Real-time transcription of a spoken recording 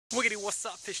Wiggity, what's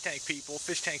up, fish tank people?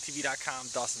 FishTankTV.com,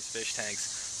 Dustin's Fish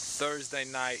Tanks. Thursday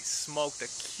night, smoked a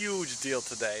huge deal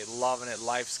today. Loving it,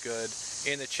 life's good.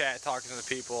 In the chat, talking to the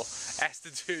people. Asked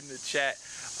the dude in the chat,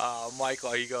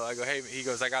 Michael, I go, hey, he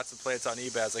goes, I got some plants on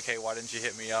eBay. I was like, hey, why didn't you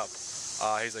hit me up?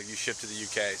 He's like, you shipped to the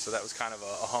UK. So that was kind of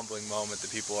a humbling moment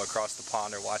that people across the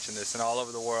pond are watching this and all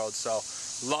over the world. So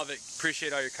love it,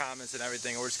 appreciate all your comments and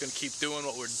everything. We're just gonna keep doing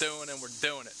what we're doing, and we're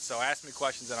doing it. So ask me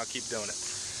questions and I'll keep doing it.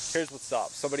 Here's what's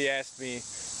up. Somebody asked me,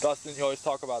 Dustin, you always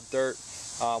talk about dirt.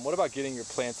 What about getting your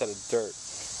plants out of dirt?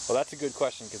 Well, that's a good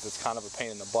question because it's kind of a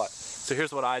pain in the butt. So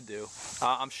here's what I do.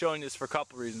 I'm showing this for a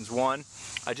couple reasons. One,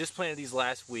 I just planted these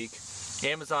last week.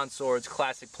 Amazon swords,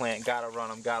 classic plant. Gotta run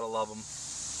them, gotta love them.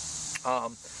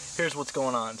 Here's what's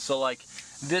going on. So like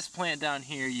this plant down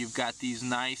here, you've got these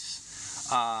nice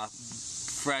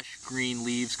fresh green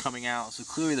leaves coming out. So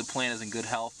clearly the plant is in good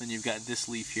health. And you've got this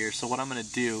leaf here. So what I'm going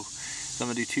to do is I'm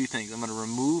going to do two things. I'm going to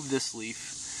remove this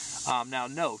leaf. Now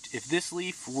note, if this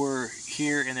leaf were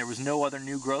here and there was no other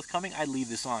new growth coming, I'd leave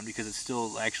this on because it's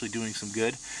still actually doing some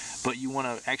good. But you want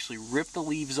to actually rip the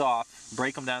leaves off,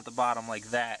 break them down at the bottom like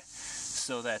that,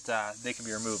 so that they can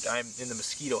be removed. I'm in the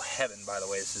mosquito heaven, by the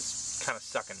way. This is kind of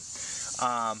sucking.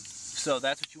 So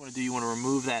that's what you want to do. You want to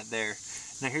remove that there.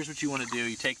 Now here's what you want to do.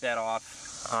 You take that off.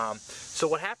 So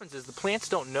what happens is the plants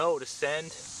don't know to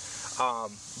send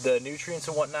the nutrients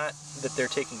and whatnot that they're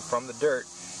taking from the dirt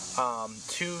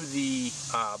to the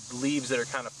leaves that are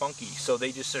kind of funky. So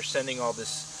they just are sending all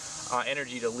this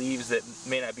energy to leaves that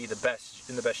may not be in the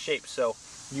best shape. So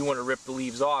you want to rip the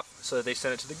leaves off so that they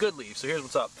send it to the good leaves. So here's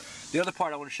what's up. The other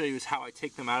part I want to show you is how I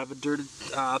take them out of a dirted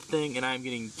thing, and I'm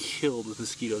getting killed with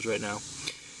mosquitoes right now.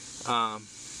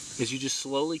 Is you just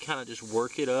slowly kind of just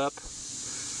work it up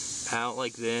out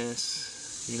like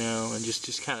this, you know, and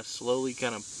just kind of slowly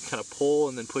kind of pull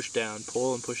and then push down,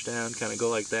 pull and push down, kind of go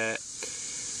like that,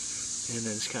 and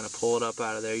then just kind of pull it up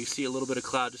out of there. You see a little bit of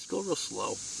cloud, just go real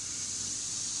slow,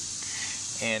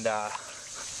 and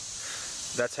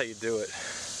that's how you do it.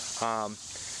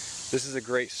 This is a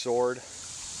great sword.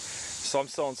 So I'm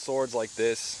selling swords like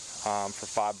this for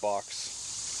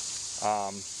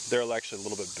 $5. They're actually a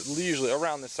little bit, usually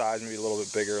around this size, maybe a little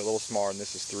bit bigger, a little smaller, and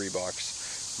this is $3.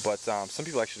 But some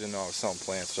people actually didn't know I was selling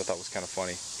plants, which I thought was kind of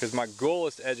funny. Because my goal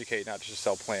is to educate, not just to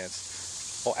sell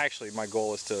plants. Well, actually, my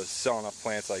goal is to sell enough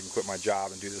plants so I can quit my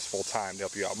job and do this full time to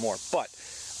help you out more. But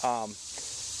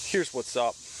here's what's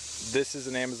up. This is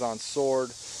an Amazon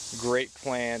sword. Great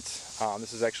plant.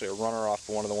 This is actually a runner-off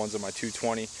for one of the ones in my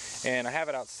 220. And I have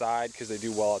it outside because they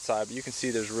do well outside. But you can see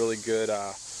there's really good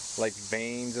like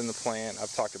veins in the plant.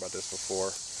 I've talked about this before.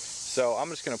 So I'm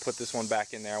just going to put this one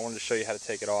back in there. I wanted to show you how to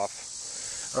take it off,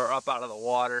 or up out of the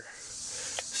water.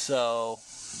 So,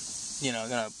 you know, I'm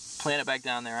going to plant it back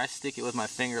down there. I stick it with my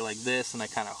finger like this, and I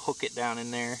kind of hook it down in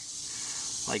there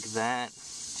like that.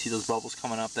 See those bubbles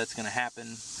coming up? That's going to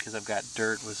happen because I've got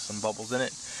dirt with some bubbles in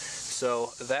it.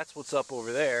 So that's what's up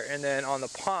over there. And then on the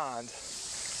pond,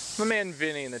 my man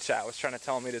Vinny in the chat was trying to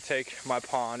tell me to take my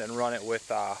pond and run it with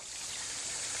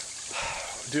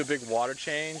do a big water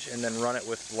change and then run it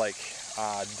with like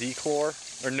dechlor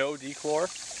or no dechlor,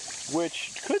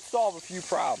 which could solve a few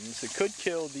problems. It could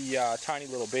kill the tiny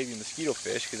little baby mosquito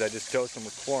fish because I just dose them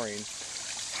with chlorine.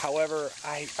 However,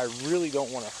 I really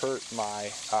don't want to hurt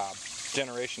my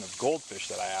generation of goldfish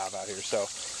that I have out here, so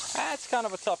that's kind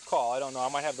of a tough call. I don't know, I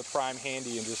might have the prime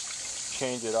handy and just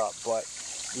change it up. But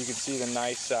you can see the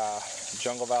nice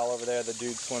jungle valve over there the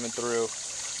dude's swimming through.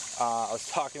 I was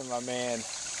talking to my man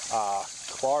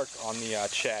Clark on the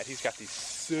chat. He's got these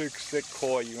sick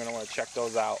koi. You're going to want to check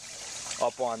those out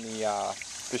up on the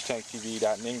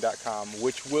FishTankTV.ning.com,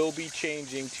 which will be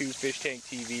changing to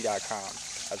FishTankTV.com.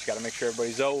 I just got to make sure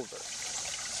everybody's over,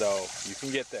 so you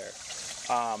can get there.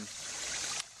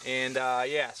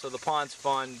 Yeah, so the pond's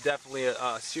fun. Definitely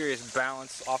a serious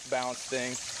balance, off balance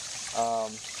thing.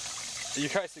 You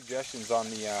guys' suggestions on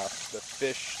the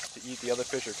fish to eat the other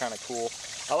fish are kind of cool.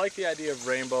 I like the idea of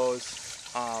rainbows.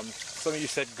 Some of you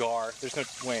said gar. There's no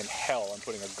way in hell I'm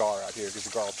putting a gar out here because the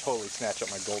gar will totally snatch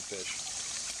up my goldfish.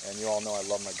 And you all know I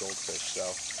love my goldfish. So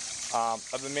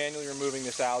I've been manually removing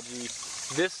this algae.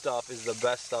 This stuff is the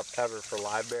best stuff ever for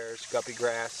live bears, guppy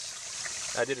grass.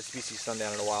 I did a species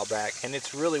sundown a while back, and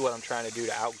it's really what I'm trying to do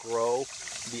to outgrow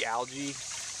the algae.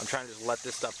 I'm trying to just let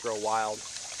this stuff grow wild.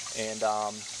 And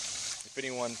if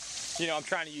anyone, you know, I'm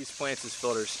trying to use plants as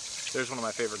filters. There's one of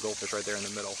my favorite goldfish right there in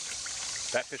the middle.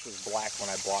 That fish was black when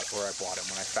I bought him,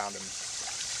 when I found him.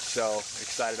 So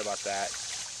excited about that.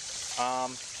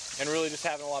 And really just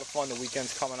having a lot of fun. The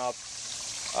weekend's coming up.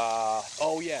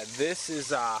 Oh yeah, this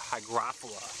is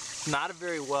hygrophila. Not a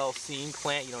very well seen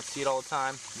plant. You don't see it all the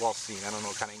time. Well seen. I don't know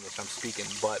what kind of English I'm speaking,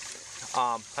 but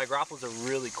hygrophila is a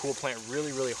really cool plant,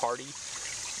 really hardy,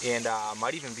 and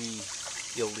might even be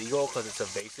illegal because it's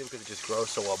invasive because it just grows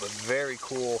so well. But very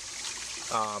cool,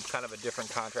 kind of a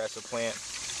different contrast of plant.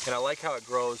 And I like how it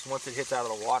grows. Once it hits out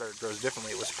of the water, it grows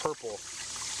differently. It was purple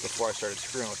before I started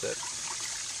screwing with it.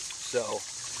 So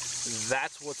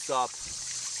that's what's up.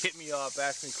 Hit me up,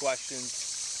 ask me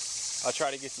questions. I'll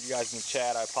try to get to you guys in the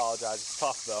chat. I apologize, it's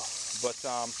tough though. But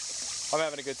I'm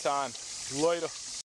having a good time. Later.